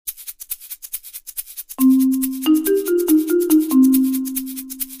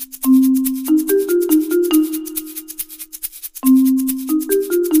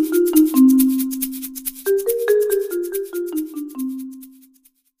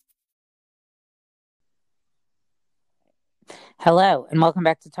Hello, and welcome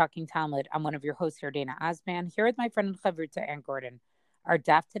back to Talking Talmud. I'm one of your hosts here, Dana Osman, here with my friend and Chavruta Ann Gordon. Our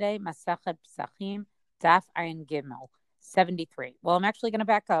daf today, Masachet Psachim, daf Ayin Gimel, 73. Well, I'm actually going to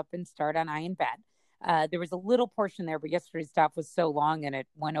back up and start on Ayin Bet. There was a little portion there, but yesterday's daf was so long and it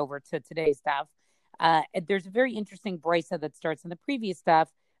went over to today's daf. There's a very interesting brisa that starts in the previous daf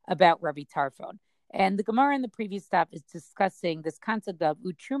about Rabbi Tarfon. And the Gemara in the previous daf is discussing this concept of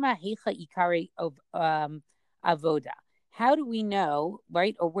Utruma Heicha Ikari of Avoda. How do we know,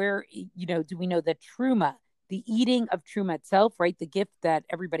 right? Or where, do we know that truma, the eating of truma itself, right? The gift that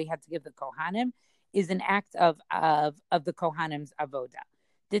everybody had to give the Kohanim is an act of the Kohanim's avoda.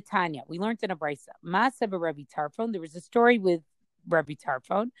 Tanya, we learned in a brisa. Maseba Rabbi Tarfon. There was a story with Rabbi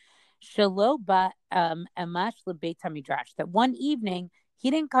Tarfon. Shelo ba amash lebeit midrash. That one evening he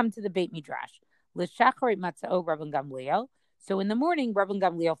didn't come to the Beit Midrash. L'shacharit matzao Rabban Gamliel. So in the morning, Rabban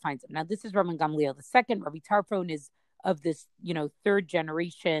Gamliel finds him. Now this is Rabban Gamliel the second. Rabbi Tarfon is of this, third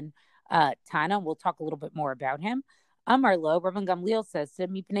generation Tana. We'll talk a little bit more about him. Amar lo, Rabban Gamliel says to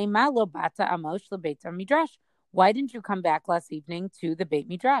Mipnei malo bata amosh lebeit midrash. Why didn't you come back last evening to the Beit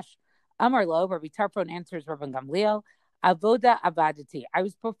Midrash? Amar lo, Rabbi Tarfon answers Rabban Gamliel, avoda avadati. I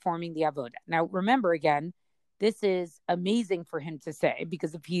was performing the avoda. Now remember again, this is amazing for him to say,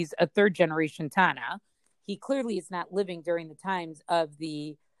 because if he's a third generation Tana, he clearly is not living during the times of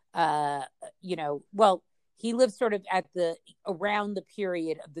the, he lives sort of around the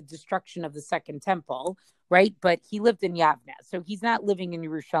period of the destruction of the Second Temple, right? But he lived in Yavne, so he's not living in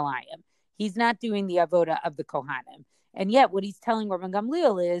Yerushalayim. He's not doing the avoda of the Kohanim. And yet what he's telling Rabban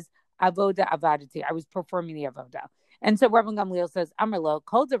Gamliel is, avoda avadati, I was performing the avoda. And so Rabban Gamliel says, Amrlo,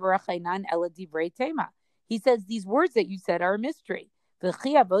 kol devarach einan ela divrei tema. He says, these words that you said are a mystery.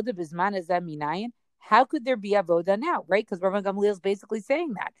 V'chi avoda b'zman hazeh minayin. How could there be avoda now, right? Because Rabban Gamliel is basically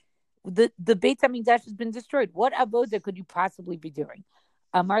saying that. The Beit HaMikdash has been destroyed. What avoda could you possibly be doing?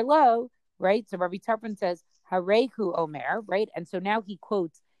 Amar lo, right? So Rabbi Tarfon says, Harehu Omer, right? And so now he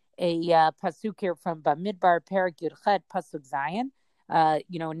quotes a pasuk here from Bamidbar, Perek Yudchet, pasuk Zion,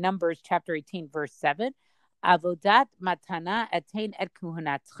 Numbers chapter 18, verse 7. Avodat matana attain et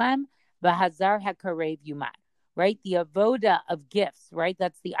kuhunatchem v'hazar hakarev yumat. Right? The avoda of gifts, right?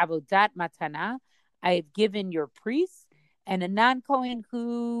 That's the avodat matana. I have given your priests, and a non-Kohen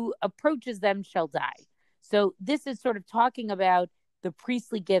who approaches them shall die. So this is sort of talking about the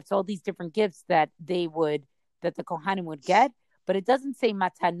priestly gifts, all these different gifts that the Kohanim would get, but it doesn't say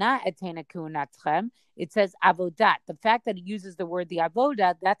matana etena kuhnatchem. It says avodat. The fact that he uses the word the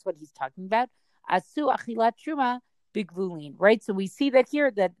avoda, that's what he's talking about. Asu achilat truma bigvulin, right? So we see that here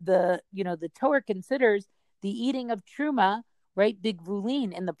that the Torah considers the eating of truma, right,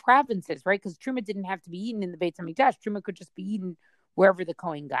 bigvulin in the provinces, right? Because truma didn't have to be eaten in the Beit HaMikdash. Truma could just be eaten wherever the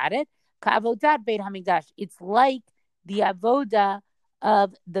Kohen got it. Ka'avodat Beit HaMikdash. It's like the avoda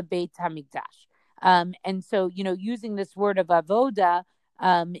of the Beit HaMikdash. And so, using this word of avoda,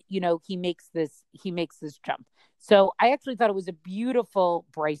 he makes this jump. So I actually thought it was a beautiful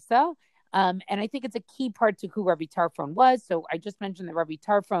brisa. And I think it's a key part to who Rabbi Tarfon was. So I just mentioned that Rabbi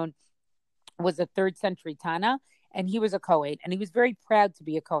Tarfon was a 3rd century Tana, and he was a Kohen, and he was very proud to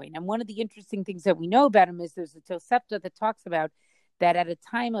be a Kohen. And one of the interesting things that we know about him is there's a Tosefta that talks about that at a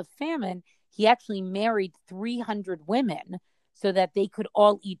time of famine, he actually married 300 women so that they could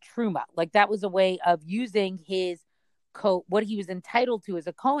all eat truma. Like that was a way of using what he was entitled to as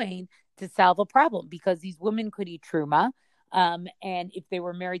a Kohen to solve a problem, because these women could eat truma, and if they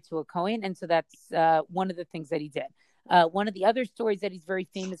were married to a Kohen. And so that's one of the things that he did. One of the other stories that he's very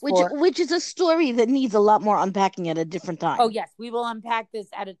famous for, which is a story that needs a lot more unpacking at a different time. Oh yes, we will unpack this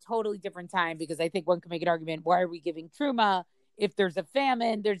at a totally different time, because I think one can make an argument: why are we giving truma if there's a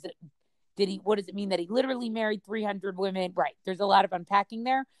famine? What does it mean that he literally married 300 women? Right. There's a lot of unpacking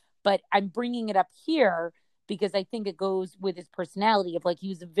there, but I'm bringing it up here because I think it goes with his personality of, like, he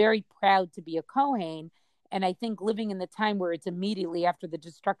was very proud to be a Kohen. And I think living in the time where it's immediately after the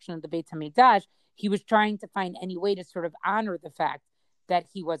destruction of the Beit HaMikdash, he was trying to find any way to sort of honor the fact that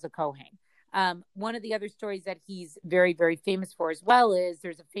he was a Kohen. One of the other stories that he's very, very famous for as well is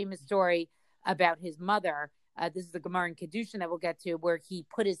there's a famous story about his mother. This is the Gemara in Kedushin that we'll get to, where he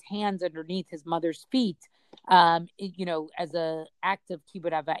put his hands underneath his mother's feet, as an act of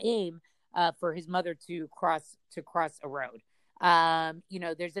kibbud avayim, for his mother to cross a road.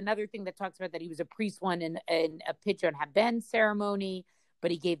 There's another thing that talks about that he was a priest one in a Pidyon Haben ceremony, but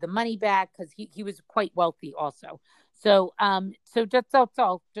he gave the money back because he was quite wealthy also. So that's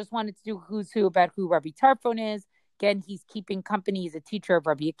all. Just wanted to do who's who about who Rabbi Tarfon is. Again, he's keeping company. He's a teacher of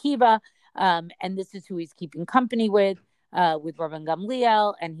Rabbi Akiva, and this is who he's keeping company with Rabban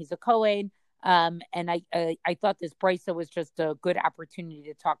Gamliel, and he's a Kohen. And I thought this brisa was just a good opportunity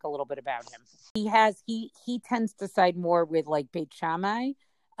to talk a little bit about him. He tends to side more with like Beit Shammai,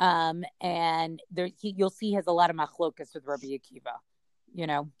 and you'll see he has a lot of machlokas with Rabbi Akiva.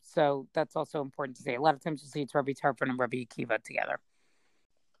 So that's also important to say. A lot of times you'll see it's Rabbi Tarfon and Rabbi Akiva together.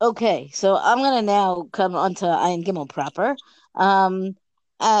 Okay, so I'm gonna now come onto Ayin Gimel proper,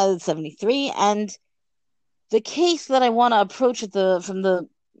 as 73, and the case that I want to approach it's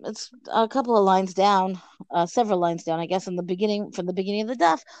a couple of lines down, several lines down, I guess, from the beginning of the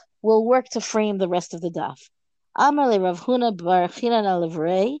daf, will work to frame the rest of the daf. Amar le Rav Huna bar Chinan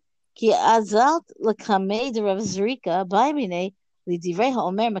al-Levrei, ki azalt lekamei de Rav Zrika, b'aymine lidivrei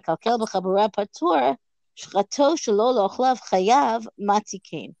ha'omer mekalkel b'chabura patur, shchato shelo lo'ochlav chayav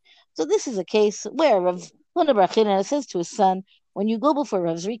matikein. So this is a case where Rav Huna bar Chinan says to his son, when you go before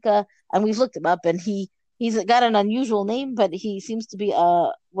Rav Zrika, and we've looked him up, and he's got an unusual name, but he seems to be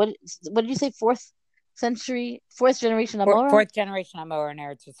what did you say, fourth generation Amora? Fourth generation Amora in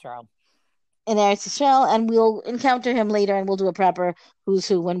Eretz Yisrael. In Eretz Yisrael, and we'll encounter him later, and we'll do a proper who's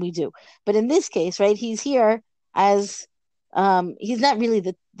who when we do. But in this case, right, he's here as he's not really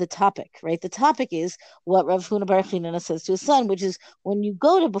the topic, right? The topic is what Rav Huna bar Chinana says to his son, which is when you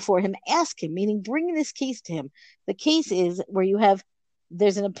go to before him, ask him, meaning bring this case to him. The case is where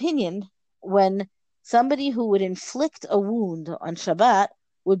there's an opinion when somebody who would inflict a wound on Shabbat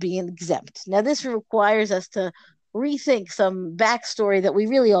would be exempt. Now, this requires us to rethink some backstory that we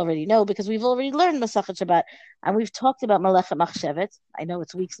really already know, because we've already learned Masachet Shabbat, and we've talked about Melecha Machshevet. I know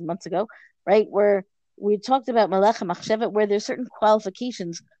it's weeks and months ago, right? Where we talked about Melecha Machshevet, where there's certain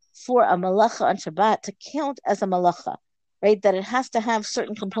qualifications for a Melecha on Shabbat to count as a Melecha, right? That it has to have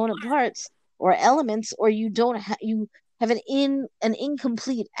certain component parts or elements, or you have an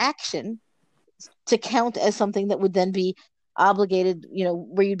incomplete action to count as something that would then be obligated,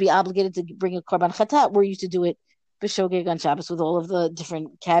 where you'd be obligated to bring a korban chatat, where you used to do it b'shogeg on Shabbos with all of the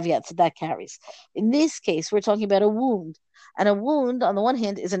different caveats that carries. In this case, we're talking about a wound, and a wound, on the one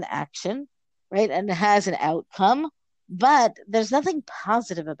hand, is an action, right, and it has an outcome, but there's nothing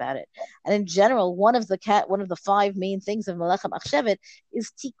positive about it. And in general, one of the five main things of Melecha Machshevet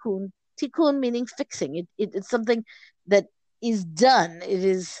is tikkun. Tikkun meaning fixing. It's something that is done. It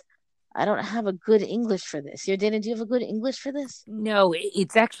is. I don't have a good English for this. Dana, do you have a good English for this? No,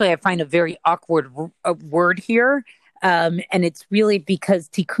 it's actually, I find a very awkward word here. And it's really because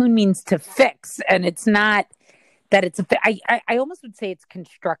tikkun means to fix, and it's not that it's I almost would say it's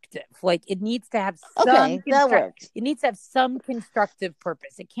constructive. Like it needs to have that works. It needs to have some constructive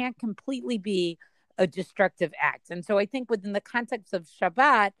purpose. It can't completely be a destructive act. And so I think within the context of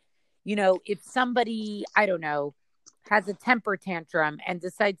Shabbat, if somebody, I don't know, has a temper tantrum and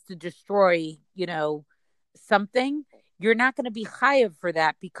decides to destroy, something, you're not going to be chayav for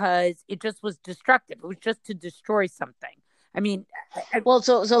that because it just was destructive. It was just to destroy something. I mean,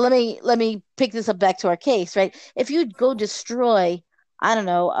 so let me pick this up back to our case, right? If you'd go destroy, I don't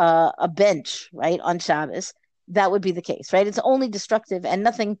know, a bench, right, on Shabbos, that would be the case, right? It's only destructive and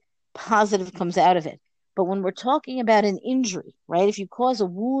nothing positive comes out of it. But when we're talking about an injury, right, if you cause a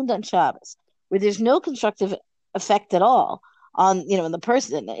wound on Shabbos where there's no constructive effect at all on the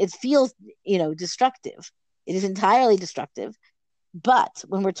person, it feels destructive. It is entirely destructive. But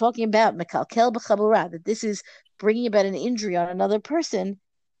when we're talking about mekalkel b'chabura, that this is bringing about an injury on another person,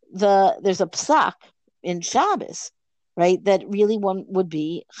 there's a psak in Shabbos, right, that really one would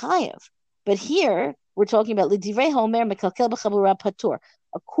be chayav. But here we're talking about lidivrei homer mekalkel b'chabura patur,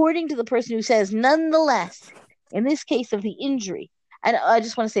 according to the person who says, nonetheless, in this case of the injury. And I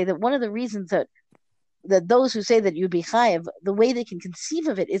just want to say that one of the reasons that those who say that you'd be chayav, the way they can conceive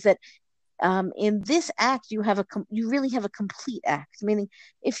of it is that in this act you really have a complete act. Meaning,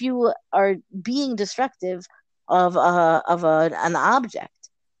 if you are being destructive of an object,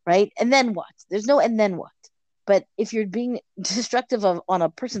 right, and then what? There's no and then what. But if you're being destructive on a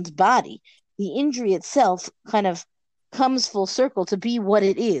person's body, the injury itself kind of comes full circle to be what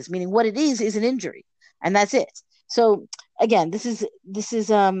it is. Meaning, what it is an injury, and that's it. So again, this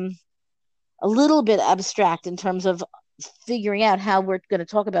is a little bit abstract in terms of figuring out how we're going to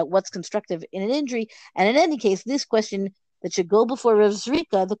talk about what's constructive in an injury. And in any case, this question that should go before Rav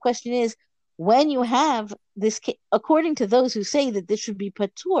Zrika, the question is, when you have this, according to those who say that this should be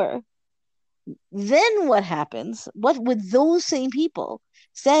patur, then what happens? What would those same people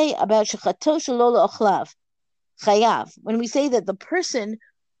say about shechato shelo ochlav chayav? When we say that the person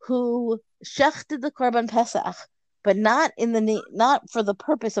who shechted the korban pesach, but not for the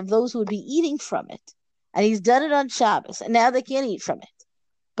purpose of those who would be eating from it, and he's done it on Shabbos, and now they can't eat from it,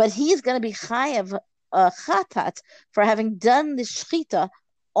 but he's going to be chayav chatat for having done the shechita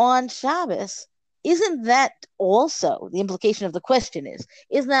on Shabbos, isn't that also the implication of the question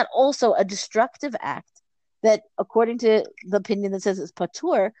isn't that also a destructive act that, according to the opinion that says it's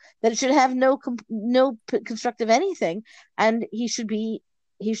patur, that it should have no constructive anything, and he should be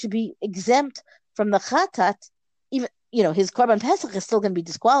exempt from the chatat, even his korban pesach is still going to be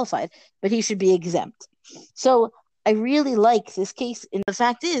disqualified, but he should be exempt. So I really like this case. And the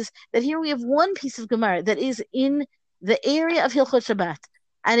fact is that here we have one piece of Gemara that is in the area of Hilchot Shabbat,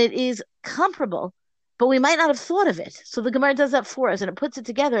 and it is comparable, but we might not have thought of it. So the Gemara does that for us, and it puts it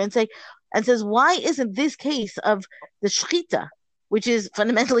together and says, why isn't this case of the shechita, which is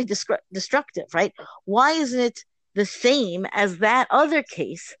fundamentally destructive, right? Why isn't it the same as that other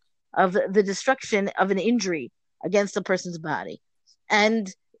case of the destruction of an injury against a person's body?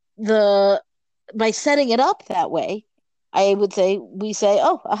 And by setting it up that way, I would say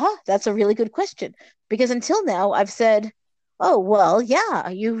oh, that's a really good question. Because until now, I've said, oh, well, yeah,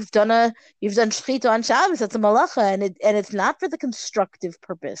 you've done shechita on Shabbos, that's a malacha, and it's not for the constructive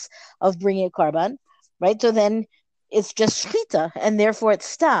purpose of bringing a korban, right? So then it's just shechita, and therefore it's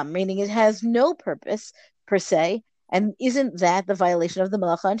stam, meaning it has no purpose per se, and isn't that the violation of the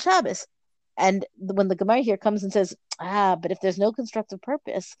malacha on Shabbos? And when the Gemara here comes and says, but if there's no constructive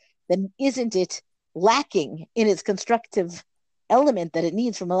purpose, then isn't it lacking in its constructive element that it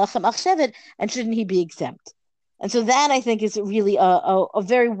needs from malacha machshevet, and shouldn't he be exempt? And so that, I think, is really a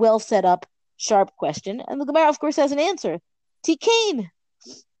very well set up, sharp question. And the Gemara, of course, has an answer. Tikain.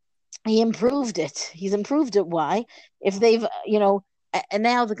 He improved it. He's improved it. Why? If they've, and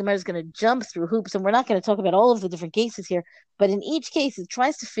now the Gemara is going to jump through hoops, and we're not going to talk about all of the different cases here, but in each case, it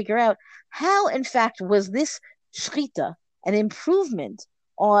tries to figure out how, in fact, was this shechita an improvement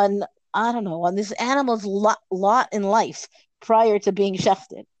on, I don't know, on this animal's lot in life prior to being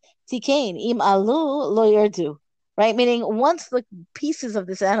shechted. Tikain, im alu lo yardu. Right? Meaning, once the pieces of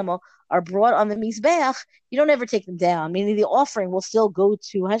this animal are brought on the Mizbeach, you don't ever take them down. Meaning, the offering will still go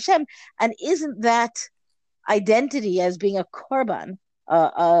to Hashem. And isn't that identity as being a korban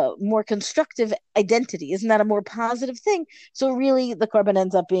a more constructive identity? Isn't that a more positive thing? So really, the korban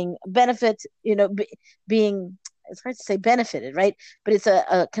ends up being benefit, being, it's hard to say benefited, right? But it's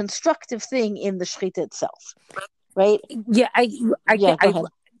a constructive thing in the shechita itself, right? Yeah, Go ahead.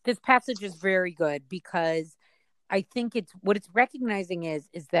 This passage is very good because I think what it's recognizing is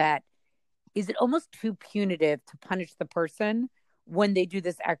that is it almost too punitive to punish the person when they do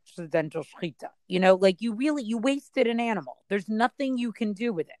this accidental shechita? Like you wasted an animal. There's nothing you can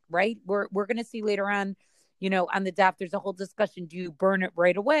do with it, right? We're going to see later on, on the daf, there's a whole discussion. Do you burn it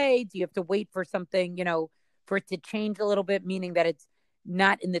right away? Do you have to wait for something, for it to change a little bit, meaning that it's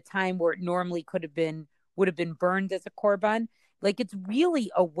not in the time where it normally would have been burned as a korban? Like it's really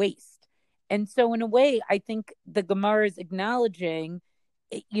a waste. And so in a way, I think the Gemara is acknowledging,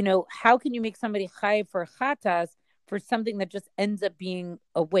 how can you make somebody chayiv for chatas for something that just ends up being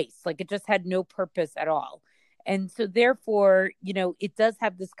a waste? Like it just had no purpose at all. And so therefore, it does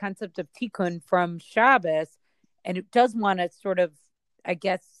have this concept of tikkun from Shabbos, and it does want to sort of, I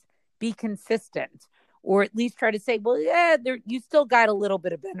guess, be consistent, or at least try to say, well, yeah, you still got a little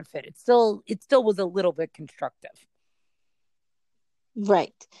bit of benefit. It still was a little bit constructive.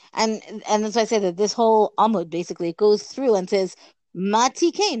 Right. And as I say that this whole Amud basically it goes through and says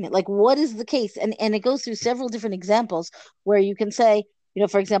Mati Kain, like what is the case? And it goes through several different examples where you can say,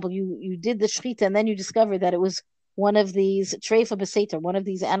 for example, you did the shechita and then you discover that it was one of these treifa b'seiter, one of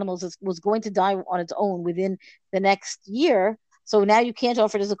these animals was going to die on its own within the next year. So now you can't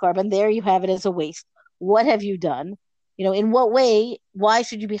offer it as a korban. There you have it as a waste. What have you done? In what way? Why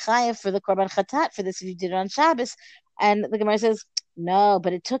should you be chayav for the korban chatat for this if you did it on Shabbos? And the Gemara says, no,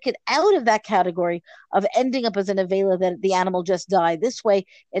 but it took it out of that category of ending up as an avela that the animal just died. This way,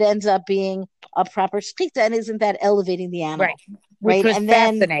 it ends up being a proper shechita, and isn't that elevating the animal? Right. Which was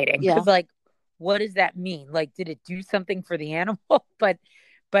fascinating. Because, what does that mean? Like, did it do something for the animal? But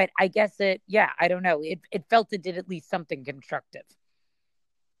I guess I don't know. It felt it did at least something constructive.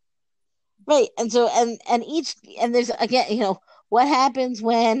 Right. And so, and there's, again, what happens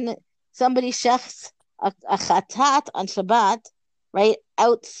when somebody shechts a chatat on Shabbat, right,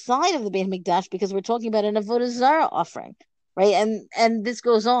 outside of the Beit Mikdash, because we're talking about an avodah zarah offering, right, and this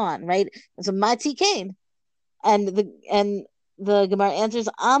goes on, right, and so Mati came, and the Gemara answers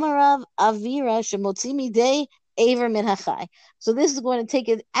Amarav Avira Shemotzi Midei Aver Min Hachai. So this is going to take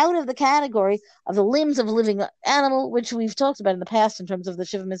it out of the category of the limbs of a living animal, which we've talked about in the past in terms of the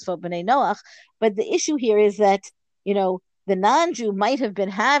Shiva Mitzvot B'nai Noach. But the issue here is that the non-Jew might have been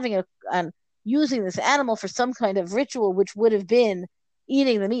having using this animal for some kind of ritual, which would have been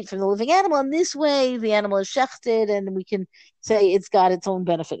eating the meat from the living animal. And this way, the animal is shechted, and we can say it's got its own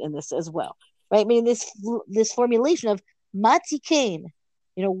benefit in this as well, right? I mean, this formulation of matikain,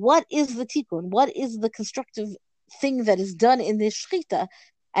 what is the tikkun? What is the constructive thing that is done in this shechita?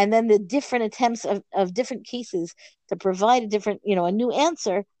 And then the different attempts of different cases to provide a different, a new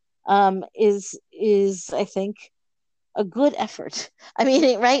answer, is I think a good effort. I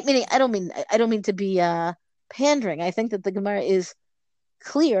mean, right? Meaning, I don't mean to be pandering. I think that the Gemara is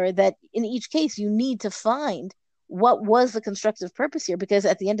clear that in each case you need to find what was the constructive purpose here, because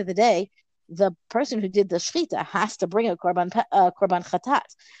at the end of the day, the person who did the shchita has to bring a korban chatat.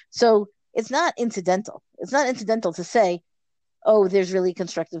 So it's not incidental. It's not incidental to say, oh, there's really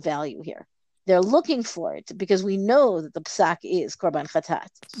constructive value here. They're looking for it because we know that the psak is korban chatat.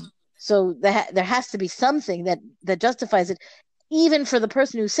 So there has to be something that justifies it, even for the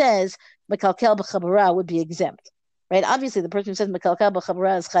person who says mekalkel b'chabura would be exempt, right? Obviously, the person who says mekalkel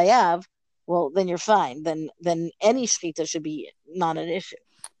b'chabura is chayav, well, then you're fine. Then any shchita should be not an issue.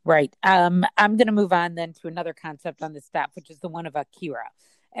 Right. I'm going to move on then to another concept on the staff, which is the one of akira.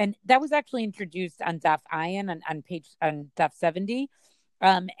 And that was actually introduced on Daf Ayin on Daf 70.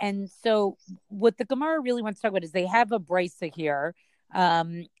 And so what the Gemara really wants to talk about is they have a brisa here,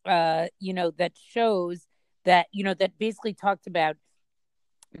 that shows that, that basically talked about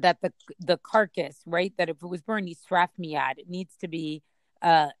that the carcass, right, that if it was burned, yisraf miyad, it needs to be,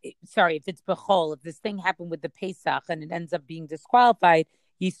 if it's bechol, if this thing happened with the Pesach and it ends up being disqualified,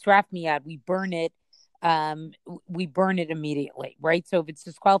 yisraf miyad, we burn it immediately, right? So if it's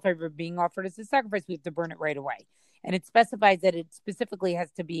disqualified for being offered as a sacrifice, we have to burn it right away. And it specifies that it specifically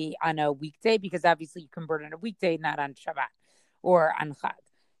has to be on a weekday, because obviously you can burn on a weekday, not on Shabbat or on Chag.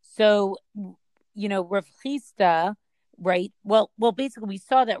 So, Rav Chisda, right? Well, basically we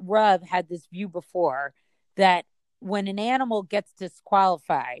saw that Rav had this view before that when an animal gets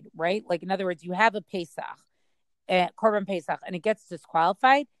disqualified, right? Like, in other words, you have a Pesach, Korban Pesach, and it gets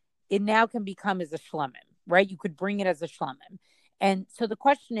disqualified, it now can become as a shlamim, right? You could bring it as a shlamim. And so the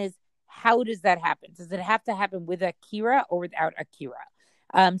question is, how does that happen? Does it have to happen with akira or without akira?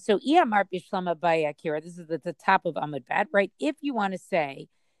 So Iyamar Bishlama by Akira, this is at the top of Amud Bet, right? If you want to say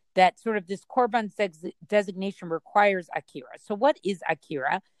that sort of this korban designation requires akira. So what is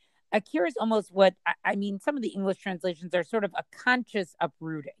akira? Akira is almost what, some of the English translations are sort of a conscious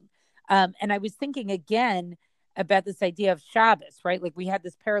uprooting. And I was thinking again about this idea of Shabbos, right? Like we had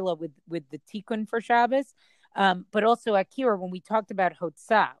this parallel with the tikkun for Shabbos, but also akira, when we talked about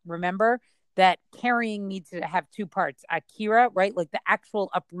hotzah, remember that carrying needs to have two parts, akira, right? Like the actual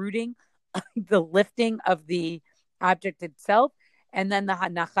uprooting, the lifting of the object itself, and then the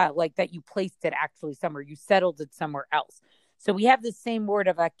hanacha, like that you placed it actually somewhere, you settled it somewhere else. So we have the same word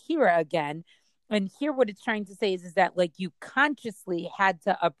of akira again. And here what it's trying to say is that like you consciously had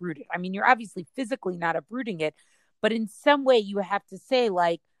to uproot it. I mean, you're obviously physically not uprooting it, but in some way you have to say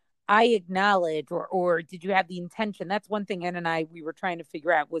like, I acknowledge, or did you have the intention? That's one thing Ann and I, we were trying to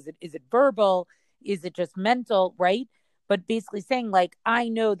figure out. Is it verbal? Is it just mental? Right. But basically saying like, I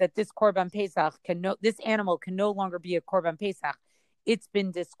know that this Korban Pesach this animal can no longer be a Korban Pesach. It's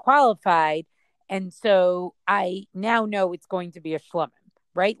been disqualified. And so I now know it's going to be a shlamim,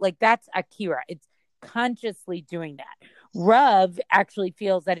 right? Like that's akira. It's consciously doing that. Rav actually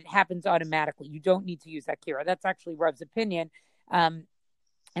feels that it happens automatically. You don't need to use akira. That's actually Rav's opinion.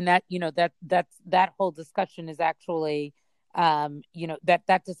 And that, that whole discussion is actually,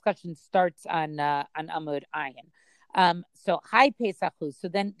 that discussion starts on Amud Ayin. So high Pesachu. So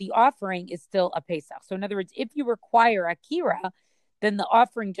then the offering is still a Pesach. So in other words, if you require akira, then the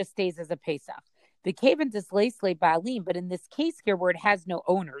offering just stays as a Pesach. The kaven disleisle baalim, but in this case here where it has no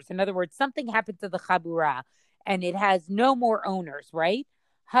owners, in other words, something happened to the chabura and it has no more owners, right?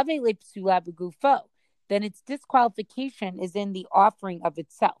 Have le psula b'gufo. Then its disqualification is in the offering of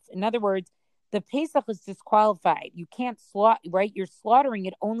itself. In other words, the Pesach is disqualified. You can't slaughter, right? You're slaughtering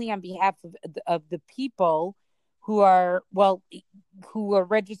it only on behalf of the people who are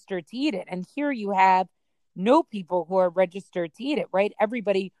registered to eat it. And here you have no people who are registered to eat it, right?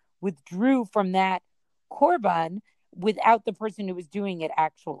 Everybody withdrew from that korban without the person who was doing it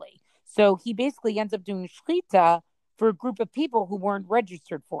actually. So he basically ends up doing shchita for a group of people who weren't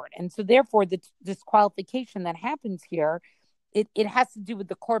registered for it. And so therefore the disqualification that happens here, it has to do with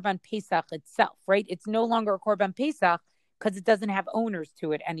the Korban Pesach itself, right? It's no longer a Korban Pesach because it doesn't have owners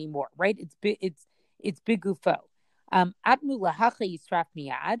to it anymore, right? It's bigufo. Admu lahacha yisraf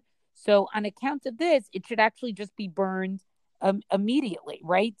miyad. So on account of this, it should actually just be burned immediately,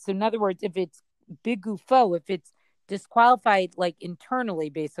 right? So in other words, if it's bigufo, if it's disqualified like internally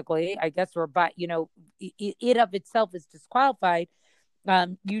basically, I guess, or but it of itself is disqualified,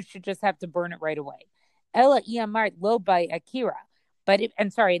 you should just have to burn it right away. Ella Iamart lo by Akira.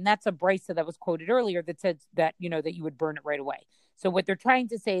 And that's a brisa that was quoted earlier that says that, that you would burn it right away. So what they're trying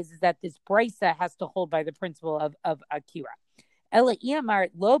to say is that this brisa has to hold by the principle of Akira. Ella Iamart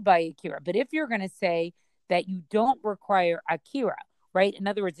lo by Akira. But if you're going to say that you don't require Akira, right? In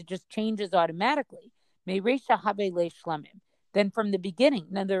other words, it just changes automatically. Meresha habe le shlamim. Then from the beginning,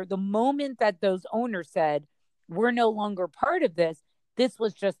 the moment that those owners said, we're no longer part of this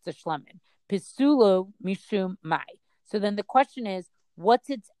was just a shlamim. Pisulo mishum mai. So then the question is, what's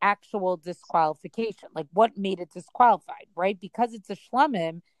its actual disqualification? Like, what made it disqualified, right? Because it's a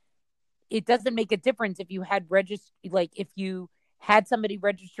shlamim, it doesn't make a difference if you had if you had somebody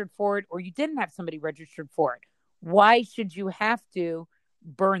registered for it or you didn't have somebody registered for it. Why should you have to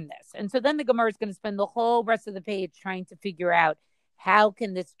burn this? And so then the Gemara is going to spend the whole rest of the page trying to figure out how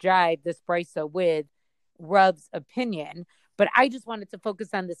can this jive, this brisa, with Rav's opinion. But I just wanted to focus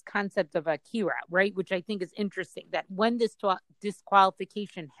on this concept of Akira, right? Which I think is interesting, that when this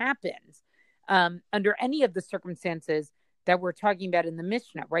disqualification happens, under any of the circumstances that we're talking about in the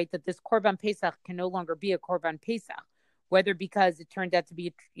Mishnah, right? That this Korban Pesach can no longer be a Korban Pesach, whether because it turned out to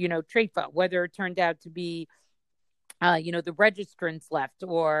be, treifa, whether it turned out to be, the registrants left,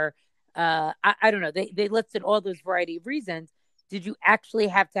 or I don't know. They listed all those variety of reasons. Did you actually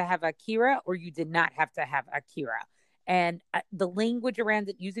have to have Akira, or you did not have to have Akira? And the language around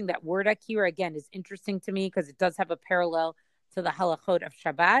it, using that word Akira, again, is interesting to me because it does have a parallel to the halachot of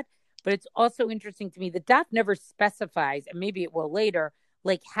Shabbat. But it's also interesting to me. The daf never specifies, and maybe it will later,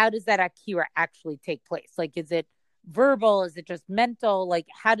 like, how does that Akira actually take place? Like, is it verbal? Is it just mental? Like,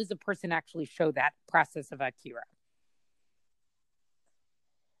 how does a person actually show that process of Akira?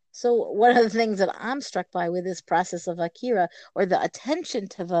 So one of the things that I'm struck by with this process of Akira, or the attention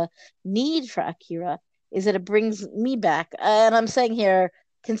to the need for Akira, is that it brings me back. And I'm saying here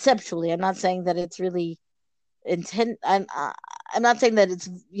conceptually, I'm not saying that it's really intent. I'm not saying that it's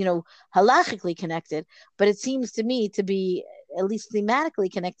halachically connected, but it seems to me to be at least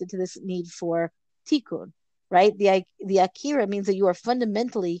thematically connected to this need for tikkun, right? The Akira means that you are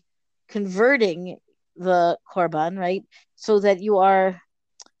fundamentally converting the korban, right, so that you're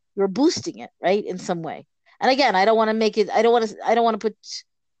boosting it, right, in some way. And again, I don't want to make it. I don't want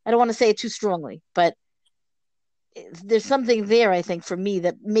to say it too strongly, but there's something there, I think, for me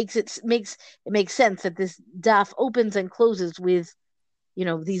that makes it makes sense that this daf opens and closes with,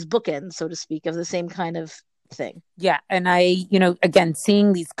 these bookends, so to speak, of the same kind of thing. Yeah. And I, again,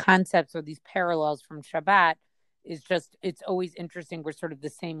 seeing these concepts or these parallels from Shabbat it's always interesting where sort of the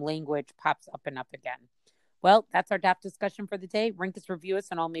same language pops up and up again. Well, that's our daf discussion for the day. Rank us, review us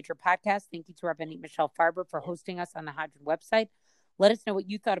on all major podcasts. Thank you to Rabbanit Michelle Farber for hosting us on the Hadran website. Let us know what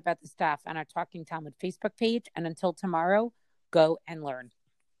you thought about the daf on our Talking Talmud Facebook page. And until tomorrow, go and learn.